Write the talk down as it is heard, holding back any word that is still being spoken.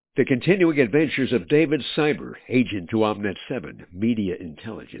The Continuing Adventures of David Cyber, Agent to Omnet 7, Media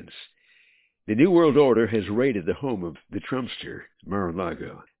Intelligence. The New World Order has raided the home of the Trumpster,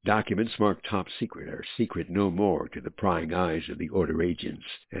 Mar-a-Lago. Documents marked top secret are secret no more to the prying eyes of the Order agents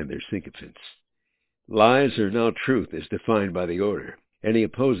and their sycophants. Lies are now truth as defined by the Order. Any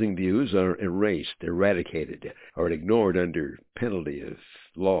opposing views are erased, eradicated, or ignored under penalty of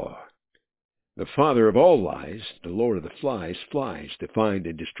law. The father of all lies, the Lord of the Flies, flies to find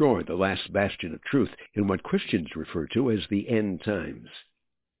and destroy the last bastion of truth in what Christians refer to as the end times.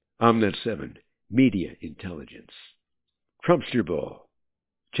 Omnet 7, Media Intelligence. Trumpster Ball,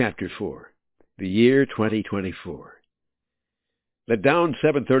 Chapter 4, the year 2024. The downed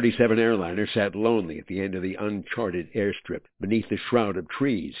 737 airliner sat lonely at the end of the uncharted airstrip beneath the shroud of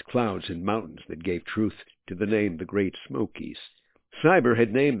trees, clouds, and mountains that gave truth to the name the Great Smokies. Cyber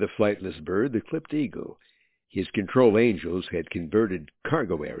had named the flightless bird the Clipped Eagle. His control angels had converted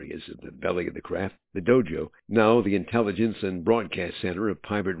cargo areas of the belly of the craft, the dojo, now the intelligence and broadcast center of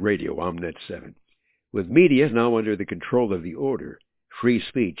pirate radio Omnet 7. With media now under the control of the Order, free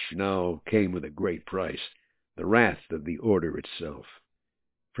speech now came with a great price, the wrath of the Order itself.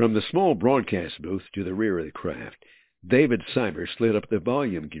 From the small broadcast booth to the rear of the craft, David Cyber slid up the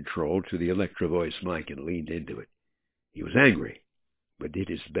volume control to the Electro-Voice mic and leaned into it. He was angry, but did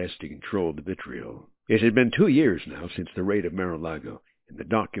his best to control the vitriol. It had been 2 years now since the raid of Mar-a-Lago and the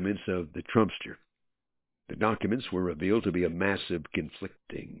documents of the Trumpster. The documents were revealed to be a mass of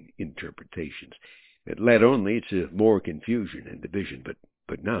conflicting interpretations that led only to more confusion and division.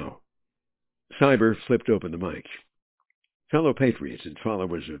 But now, Cyber flipped open the mic. Fellow patriots and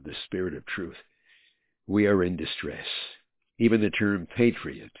followers of the spirit of truth, we are in distress. Even the term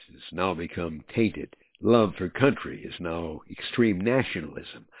patriot has now become tainted. Love for country is now extreme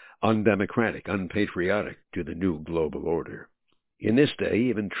nationalism, undemocratic, unpatriotic to the new global order. In this day,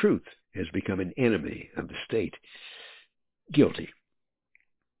 even truth has become an enemy of the state. Guilty.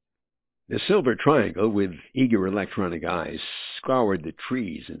 The Silver Triangle, with eager electronic eyes, scoured the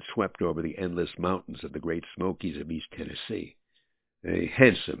trees and swept over the endless mountains of the Great Smokies of East Tennessee. A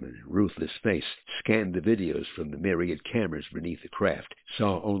handsome and ruthless face scanned the videos from the myriad cameras beneath the craft,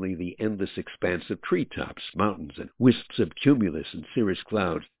 saw only the endless expanse of treetops, mountains, and wisps of cumulus and cirrus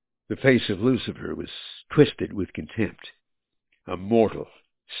clouds. The face of Lucifer was twisted with contempt. A mortal,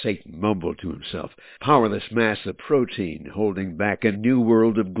 Satan mumbled to himself, powerless mass of protein holding back a new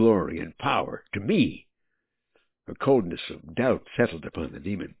world of glory and power to me. A coldness of doubt settled upon the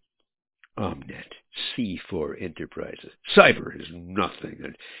demon. Omnet, C4 Enterprises. Cyber is nothing,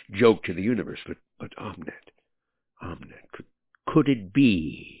 a joke to the universe, but Omnet, could it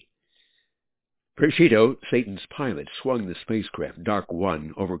be? Pershido, Satan's pilot, swung the spacecraft Dark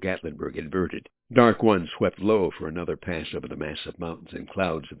 1 over Gatlinburg inverted. Dark 1 swept low for another pass over the massive mountains and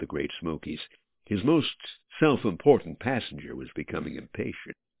clouds of the Great Smokies. His most self-important passenger was becoming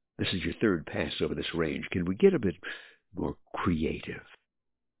impatient. This is your third pass over this range. Can we get a bit more creative?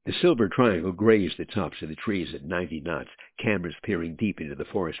 The Silver Triangle grazed the tops of the trees at 90 knots, cameras peering deep into the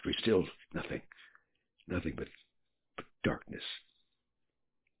forestry. Still nothing but darkness.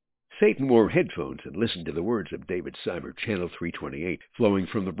 Satan wore headphones and listened to the words of David Cyber, Channel 328, flowing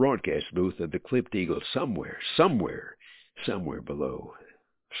from the broadcast booth of the Clipped Eagle somewhere below,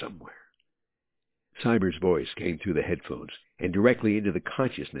 somewhere. Cyber's voice came through the headphones and directly into the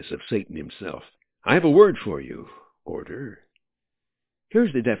consciousness of Satan himself. I have a word for you, Order.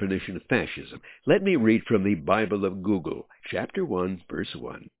 Here's the definition of fascism. Let me read from the Bible of Google, Chapter 1, Verse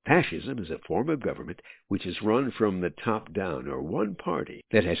 1. Fascism is a form of government which is run from the top down, or one party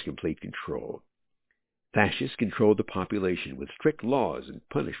that has complete control. Fascists control the population with strict laws and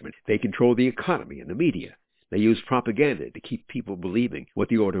punishment. They control the economy and the media. They use propaganda to keep people believing what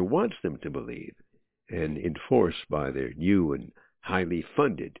the Order wants them to believe, and enforced by their new and highly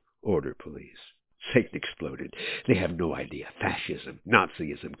funded Order police. Satan exploded. They have no idea. Fascism,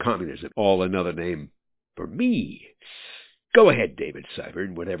 Nazism, communism, all another name for me. Go ahead, David Cyber,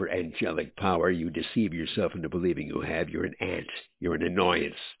 in whatever angelic power you deceive yourself into believing you have. You're an ant. You're an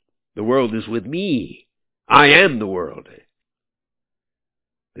annoyance. The world is with me. I am the world.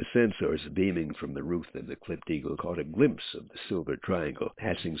 The sensors beaming from the roof of the Clipped Eagle caught a glimpse of the Silver Triangle,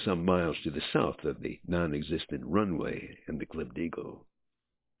 passing some miles to the south of the non-existent runway and the Clipped Eagle.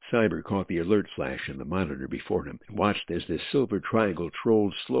 Cyber caught the alert flash on the monitor before him and watched as the Silver Triangle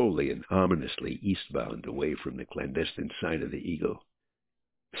trolled slowly and ominously eastbound away from the clandestine side of the Eagle.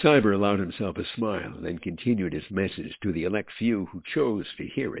 Cyber allowed himself a smile and then continued his message to the elect few who chose to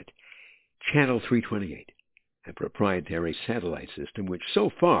hear it. Channel 328. a proprietary satellite system which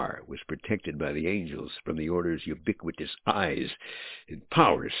so far was protected by the angels from the Order's ubiquitous eyes and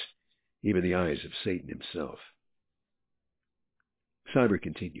powers, even the eyes of Satan himself. Cyber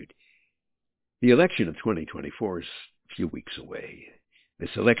continued. The election of 2024 is a few weeks away.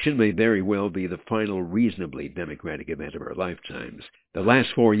 This election may very well be the final reasonably democratic event of our lifetimes. The last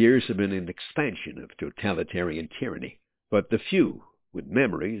 4 years have been an expansion of totalitarian tyranny, but the few, with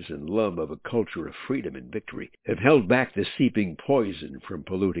memories and love of a culture of freedom and victory, have held back the seeping poison from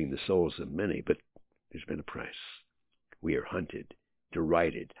polluting the souls of many, but there's been a price. We are hunted,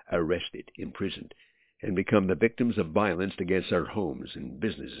 derided, arrested, imprisoned, and become the victims of violence against our homes and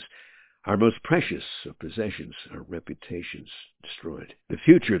businesses. Our most precious of possessions, our reputations, destroyed. The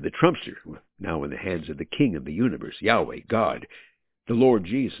future of the Trumpster, now in the hands of the King of the universe, Yahweh, God, the Lord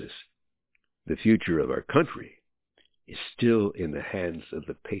Jesus. The future of our country is still in the hands of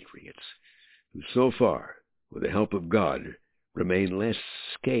the patriots, who so far, with the help of God, remain less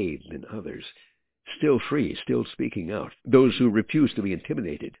scathed than others, still free, still speaking out. Those who refuse to be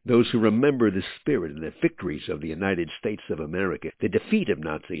intimidated, those who remember the spirit and the victories of the United States of America, the defeat of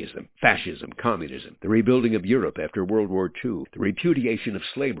Nazism, fascism, communism, the rebuilding of Europe after World War II, the repudiation of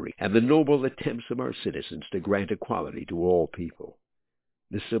slavery, and the noble attempts of our citizens to grant equality to all people.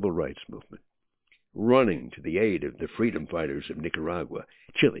 The Civil Rights Movement, running to the aid of the freedom fighters of Nicaragua,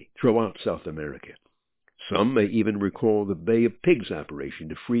 Chile, throughout South America. Some may even recall the Bay of Pigs operation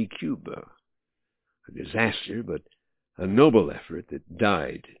to free Cuba. A disaster, but a noble effort that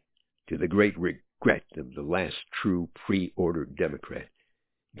died to the great regret of the last true pre-ordered Democrat,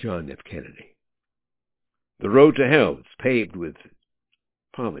 John F. Kennedy. The road to hell is paved with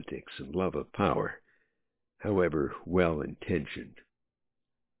politics and love of power, however well-intentioned.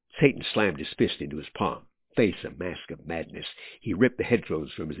 Satan slammed his fist into his palm, face a mask of madness. He ripped the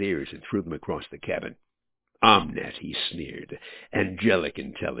headphones from his ears and threw them across the cabin. Omnet, he sneered, angelic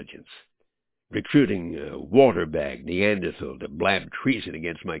intelligence. Recruiting a water-bag Neanderthal to blab treason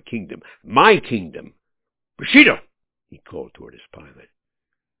against my kingdom. My kingdom! Bushido! He called toward his pilot.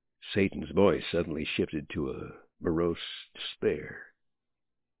 Satan's voice suddenly shifted to a morose despair,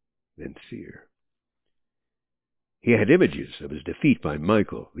 then fear. He had images of his defeat by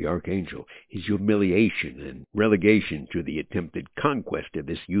Michael, the archangel, his humiliation and relegation to the attempted conquest of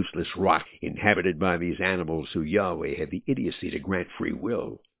this useless rock inhabited by these animals who Yahweh had the idiocy to grant free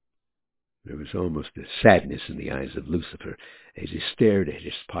will. There was almost a sadness in the eyes of Lucifer as he stared at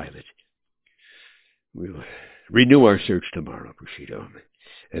his pilot. We'll renew our search tomorrow, Bushido.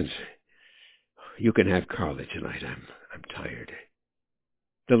 And you can have Carla tonight. I'm tired.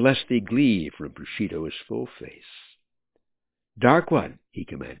 The lusty glee from Bushido's full face. Dark One, he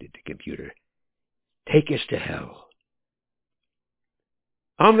commanded the computer. Take us to hell.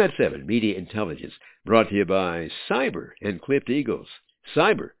 Omnet 7 Media Intelligence, brought to you by Cyber and Clipped Eagles.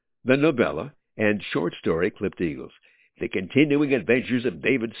 Cyber, the novella and short story Clipped Eagles. The continuing adventures of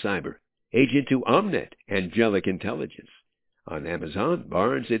David Cyber, agent to Omnet, Angelic Intelligence. On Amazon,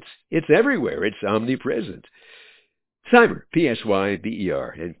 Barnes, it's everywhere. It's omnipresent. Cyber,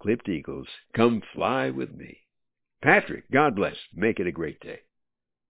 P-S-Y-B-E-R, and Clipped Eagles, come fly with me. Patrick, God bless. Make it a great day.